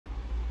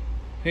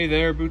Hey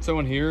there, Boots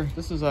Owen here.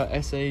 This is a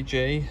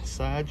SAJ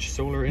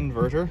solar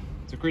inverter.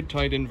 It's a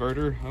grid-tied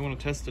inverter. I want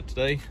to test it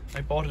today.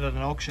 I bought it at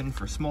an auction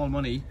for small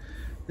money.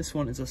 This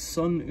one is a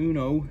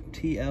Sununo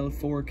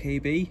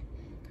TL4KB.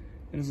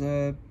 It is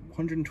a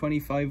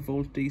 125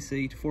 volt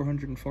DC to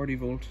 440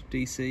 volt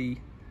DC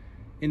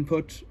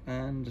input,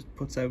 and it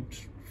puts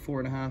out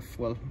 4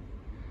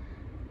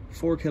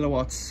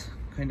 kilowatts,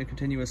 kind of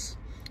continuous.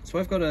 So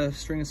I've got a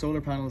string of solar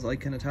panels I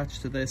can attach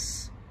to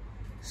this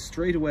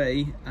straight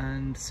away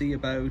and see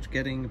about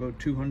getting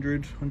about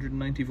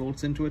 190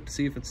 volts into it to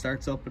see if it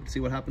starts up and see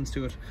what happens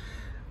to it.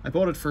 I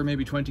bought it for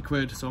maybe 20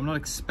 quid, so I'm not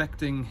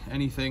expecting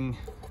anything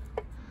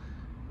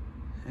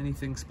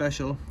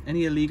special.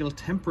 Any illegal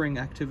tempering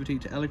activity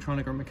to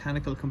electronic or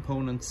mechanical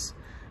components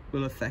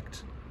will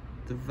affect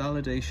the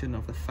validation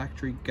of the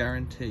factory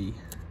guarantee.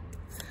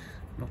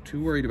 I'm not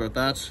too worried about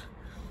that.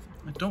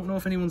 I don't know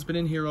if anyone's been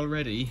in here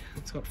already.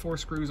 It's got 4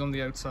 screws on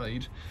the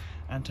outside,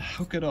 and to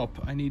hook it up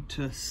I need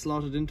to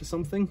slot it into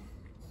something,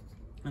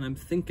 and I'm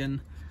thinking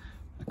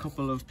a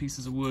couple of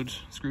pieces of wood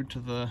screwed to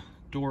the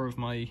door of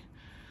my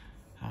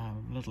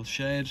little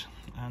shed,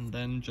 and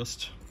then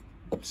just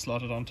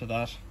slot it onto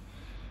that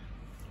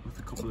with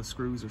a couple of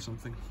screws or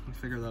something. I'll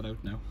figure that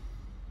out now.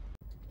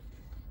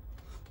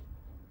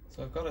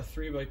 So I've got a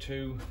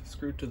 3x2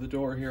 screwed to the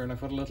door here, and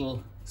I've got a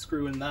little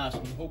screw in that.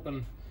 I'm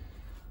hoping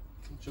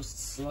to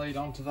just slide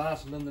onto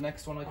that, and then the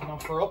next one I can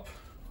offer up.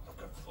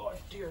 Oh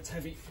dear, it's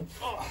heavy.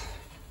 Oh.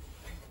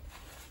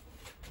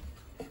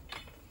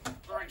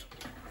 Right,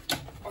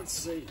 let's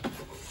see.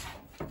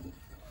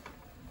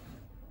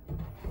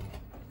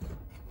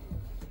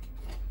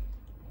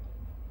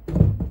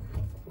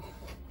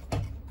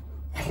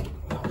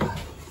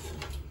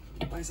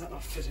 Why is that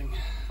not fitting?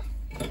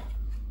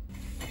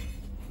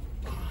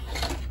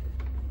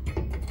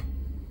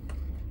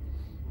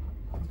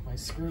 My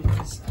screw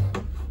is.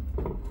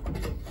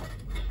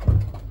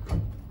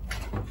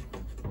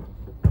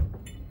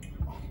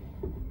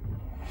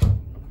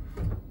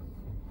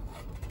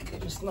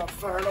 Just not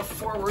far enough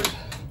forward.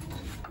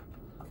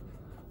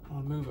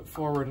 I'll move it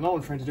forward, and all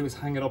I'm trying to do is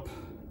hang it up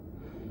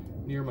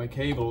near my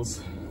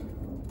cables.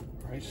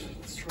 Right,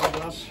 let's try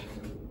that.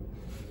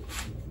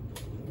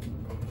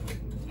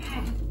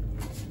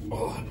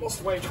 Oh, it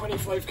must weigh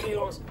 25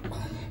 kilos.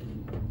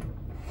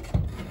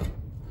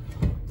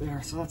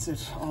 There, so that's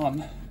it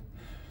on.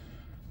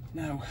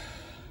 Now,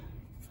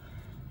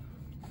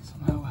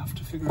 somehow I have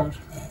to figure out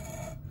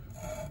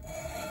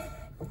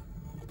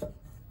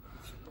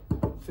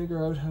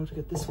how to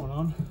get this one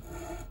on.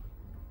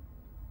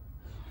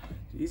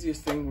 The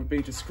easiest thing would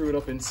be to screw it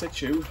up in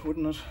situ,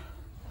 wouldn't it?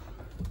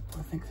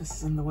 I think this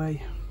is in the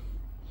way.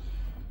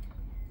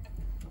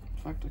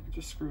 In fact, I could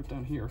just screw it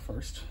down here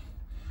first.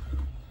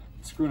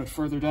 Screwing it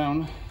further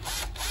down.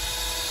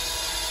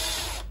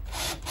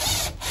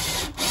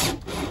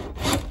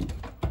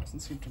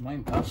 Doesn't seem to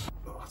mind that.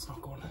 Oh, it's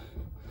not going.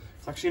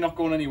 It's actually not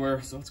going anywhere,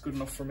 so that's good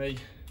enough for me.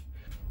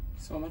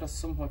 So I'm at a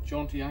somewhat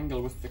jaunty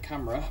angle with the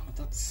camera, but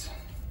that's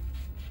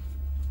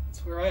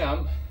where I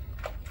am.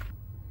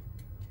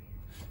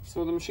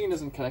 So the machine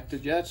isn't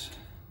connected yet.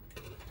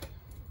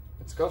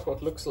 It's got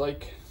what looks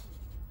like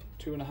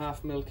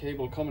 2.5mm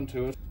cable coming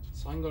to it.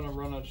 So I'm going to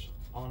run it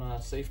on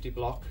a safety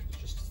block,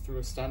 just through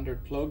a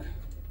standard plug.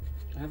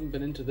 I haven't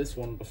been into this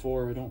one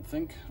before, I don't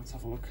think. Let's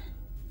have a look.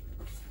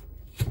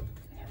 There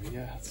we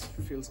go. It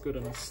feels good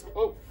on us.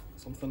 Oh,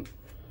 something.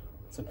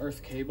 It's an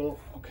earth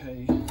cable.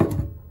 Okay.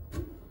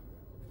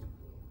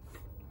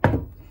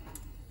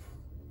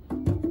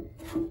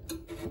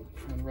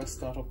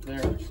 Rest that up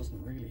there, which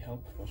doesn't really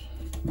help, but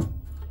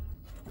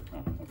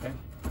oh, okay.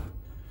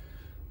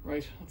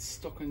 Right, that's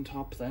stuck on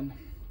top then.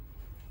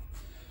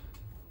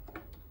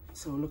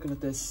 So looking at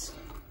this,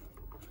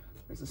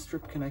 there's a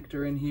strip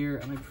connector in here,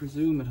 and I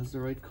presume it has the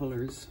right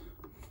colors.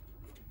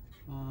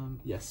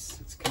 Yes,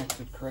 it's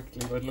connected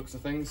correctly by the looks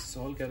of things,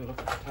 so I'll get it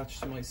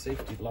attached to my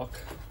safety block.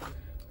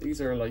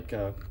 These are like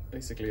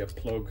basically a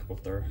plug,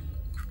 but they're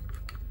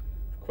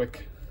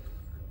quick.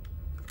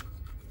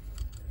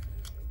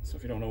 So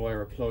if you don't know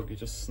wire a plug, you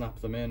just snap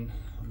them in,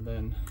 and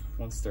then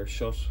once they're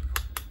shut,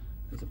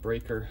 there's a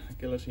breaker, a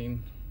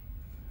guillotine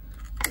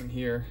in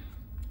here.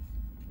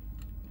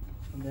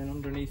 And then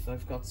underneath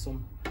I've got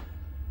some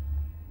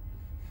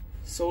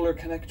solar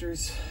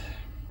connectors.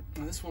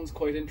 Now this one's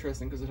quite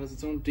interesting because it has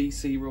its own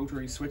DC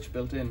rotary switch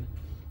built in.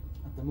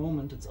 At the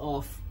moment it's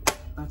off,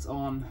 that's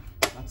on,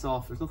 that's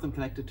off. There's nothing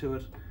connected to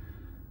it.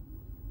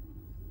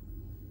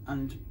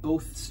 And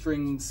both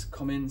strings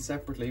come in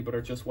separately but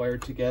are just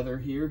wired together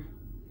here.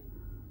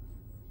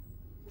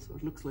 So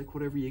it looks like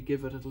whatever you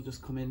give it, it'll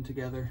just come in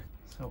together.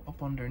 So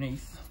up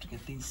underneath, I have to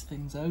get these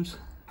things out.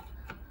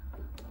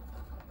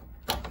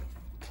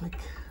 Click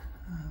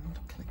and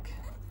click.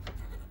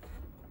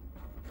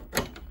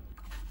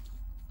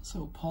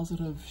 So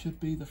positive should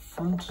be the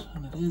front,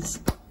 and it is.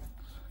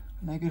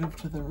 Negative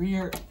to the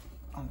rear.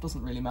 And it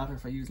doesn't really matter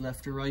if I use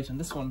left or right. And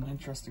this one,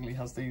 interestingly,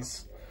 has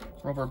these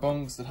rubber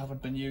bungs that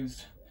haven't been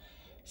used.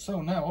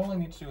 So now all I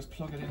need to do is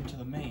plug it into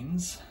the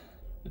mains.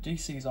 The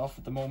DC is off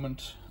at the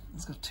moment.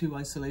 It's got 2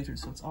 isolators,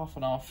 so it's off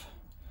and off.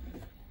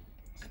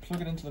 So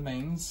plug it into the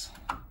mains.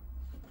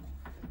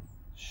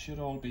 Should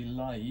all be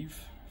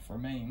live for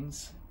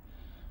mains.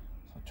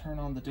 So turn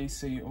on the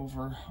DC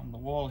over on the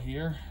wall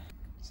here.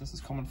 So this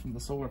is coming from the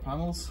solar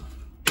panels.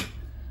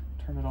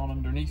 Turn it on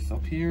underneath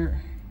up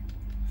here.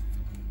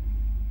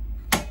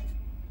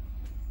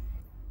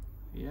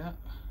 Yeah.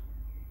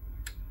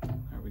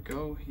 There we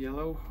go.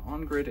 Yellow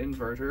on-grid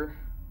inverter.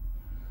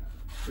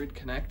 Grid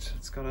connect.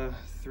 It's got a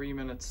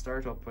 3-minute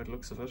startup by the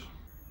looks of it.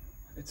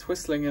 It's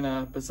whistling in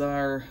a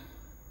bizarre,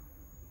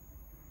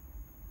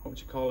 what would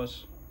you call it,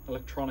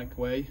 electronic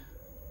way.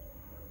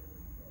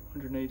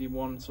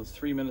 181, so it's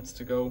 3 minutes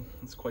to go.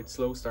 It's quite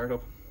slow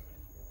startup.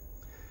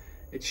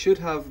 It should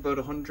have about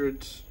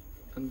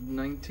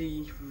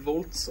 190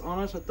 volts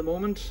on it at the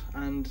moment,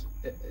 and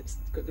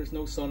there's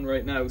no sun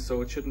right now,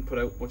 so it shouldn't put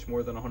out much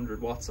more than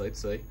 100 watts, I'd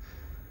say.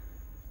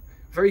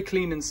 Very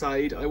clean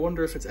inside. I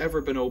wonder if it's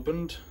ever been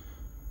opened.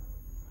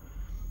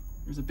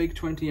 There's a big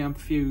 20 amp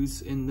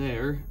fuse in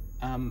there.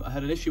 I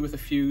had an issue with a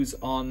fuse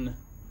on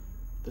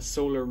the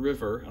solar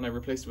river and I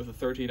replaced it with a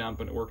 13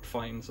 amp and it worked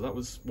fine, so that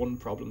was one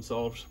problem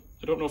solved.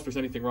 I don't know if there's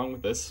anything wrong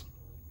with this.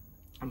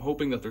 I'm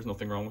hoping that there's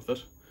nothing wrong with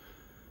it.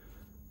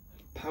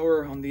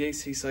 Power on the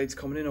AC side's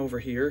coming in over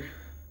here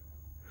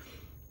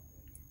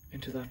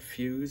into that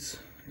fuse.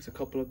 There's a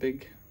couple of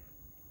big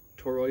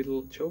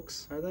toroidal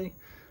chokes, are they?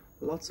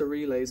 Lots of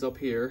relays up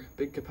here,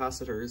 big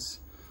capacitors.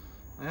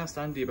 I asked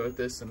Andy about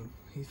this and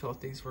he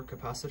thought these were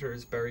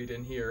capacitors buried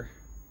in here.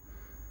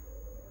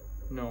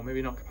 No,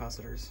 maybe not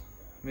capacitors.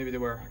 Maybe they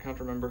were, I can't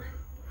remember.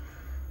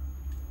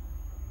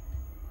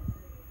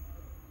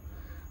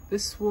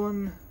 This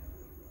one,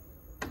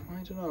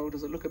 I don't know,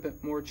 does it look a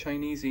bit more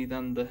Chinesey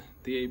than the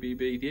ABB?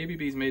 The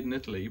ABB is made in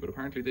Italy, but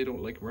apparently they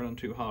don't like running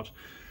too hot.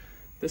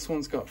 This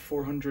one's got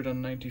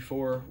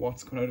 494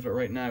 watts coming out of it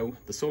right now.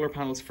 The solar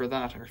panels for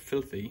that are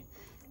filthy.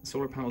 The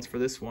solar panels for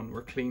this one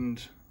were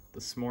cleaned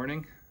this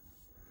morning,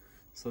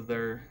 so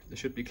they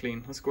should be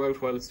clean. Let's go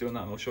out while it's doing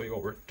that and I'll show you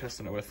what we're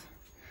testing it with.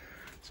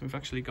 So we've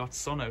actually got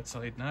sun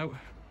outside now,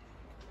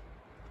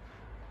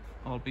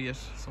 albeit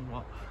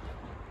somewhat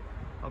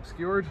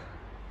obscured.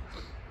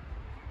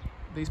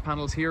 These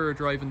panels here are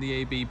driving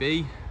the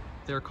ABB.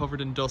 They're covered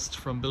in dust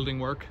from building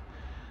work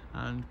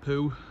and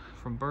poo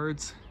from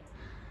birds.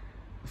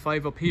 The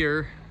 5 up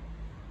here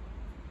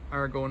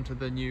are going to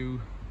the new,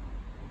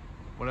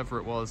 whatever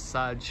it was,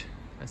 SAJ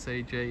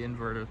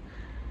inverter.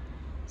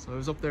 So I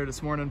was up there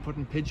this morning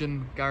putting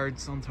pigeon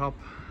guards on top,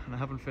 and I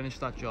haven't finished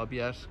that job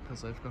yet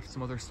because I've got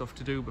some other stuff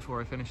to do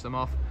before I finish them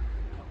off.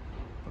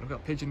 But I've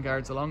got pigeon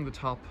guards along the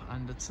top,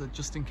 and it's a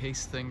just in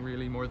case thing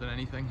really more than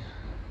anything.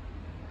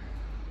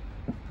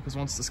 Because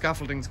once the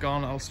scaffolding's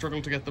gone, I'll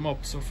struggle to get them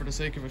up. So for the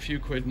sake of a few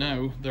quid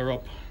now, they're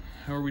up.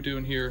 How are we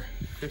doing here?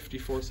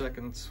 54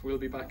 seconds. We'll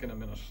be back in a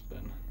minute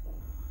then.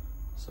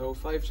 So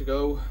 5 to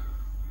go.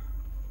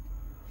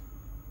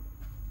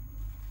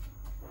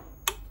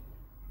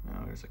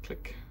 Now there's a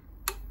click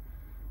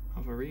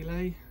of a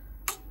relay.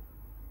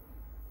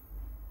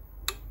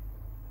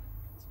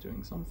 It's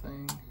doing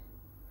something.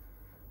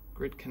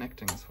 Grid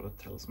connecting is what it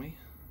tells me.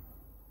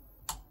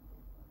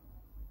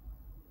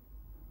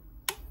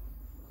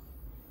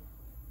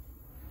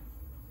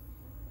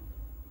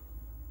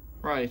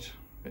 Right,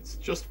 it's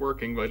just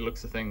working by the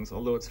looks of things,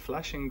 although it's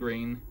flashing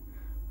green,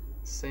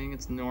 it's saying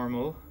it's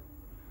normal.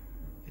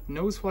 It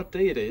knows what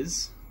day it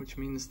is, which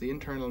means the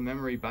internal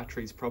memory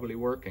battery is probably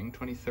working.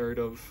 23rd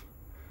of...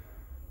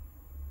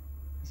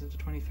 is it the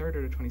 23rd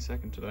or the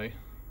 22nd today?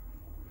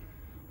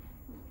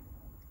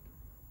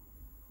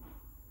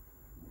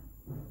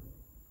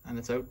 And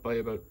it's out by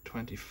about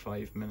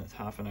 25 minutes,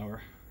 half an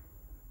hour.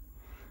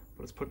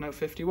 But it's putting out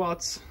 50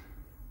 watts.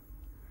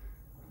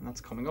 And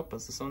that's coming up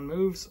as the sun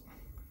moves.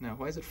 Now,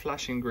 why is it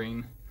flashing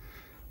green?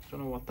 I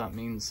don't know what that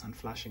means, and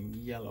flashing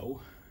yellow.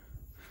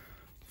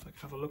 If I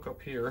could have a look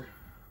up here.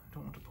 I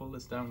don't want to pull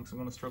this down because I'm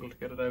going to struggle to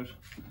get it out.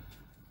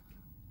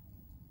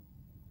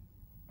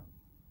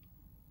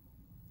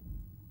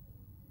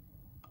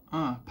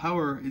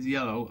 Power is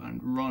yellow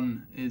and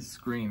run is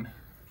green.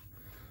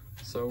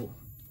 So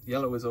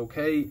yellow is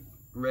okay,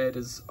 red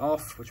is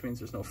off, which means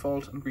there's no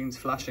fault, and green's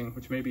flashing,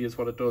 which maybe is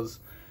what it does.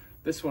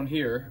 This one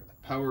here,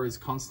 power is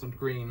constant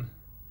green,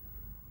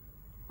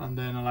 and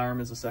then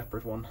alarm is a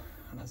separate one,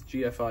 and has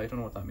GFI, I don't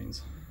know what that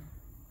means.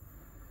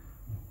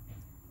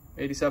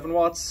 87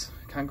 watts,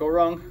 can't go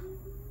wrong.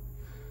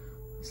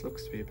 This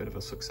looks to be a bit of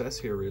a success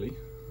here really.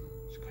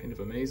 It's kind of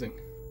amazing.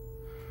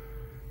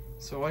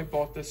 So I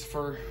bought this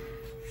for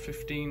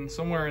 15,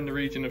 somewhere in the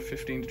region of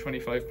 15 to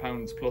 25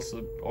 pounds plus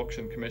the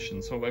auction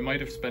commission. So I might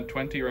have spent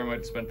 20 or I might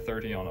have spent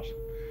 30 on it.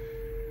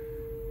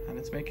 And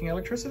it's making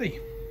electricity.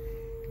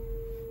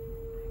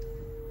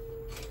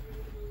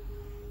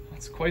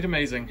 That's quite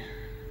amazing.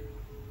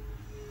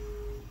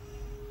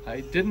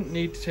 I didn't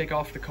need to take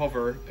off the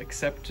cover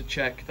except to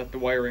check that the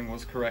wiring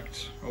was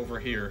correct over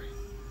here.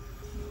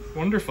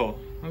 Wonderful.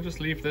 I'll just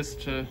leave this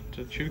to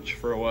chooch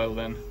for a while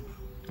then,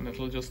 and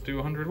it'll just do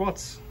 100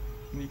 watts.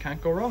 And you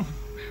can't go wrong.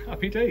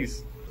 Happy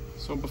days.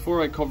 So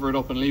before I cover it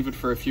up and leave it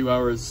for a few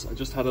hours, I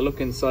just had a look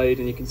inside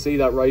and you can see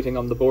that writing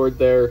on the board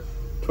there,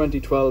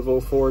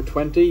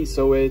 2012-04-20,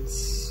 so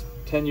it's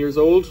 10 years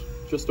old,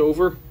 just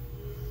over,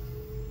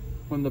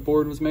 when the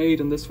board was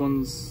made, and this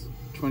one's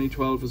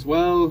 2012 as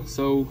well,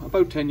 so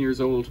about 10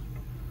 years old.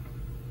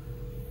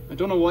 I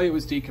don't know why it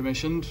was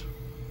decommissioned.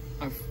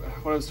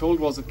 What I was told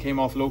was it came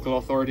off local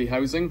authority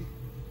housing,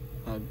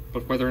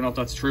 but whether or not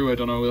that's true, I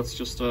don't know. That's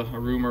just a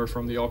rumour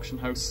from the auction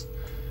house.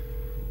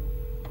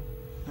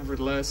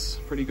 Nevertheless,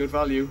 pretty good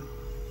value.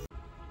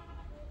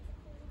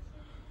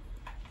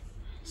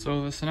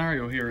 So the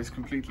scenario here is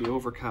completely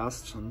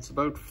overcast, and it's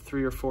about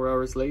 3 or 4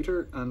 hours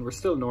later and we're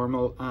still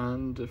normal,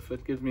 and if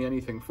it gives me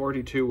anything,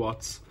 42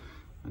 watts,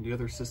 and the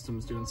other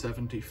system's doing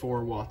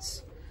 74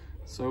 watts.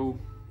 So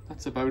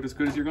that's about as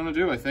good as you're going to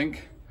do, I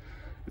think.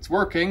 It's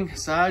working.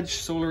 SAJ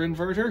solar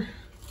inverter.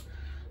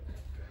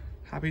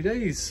 Happy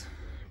days.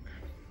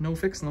 No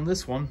fixing on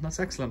this one. That's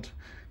excellent.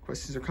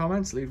 Questions or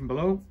comments, leave them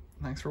below.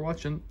 Thanks for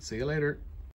watching. See you later.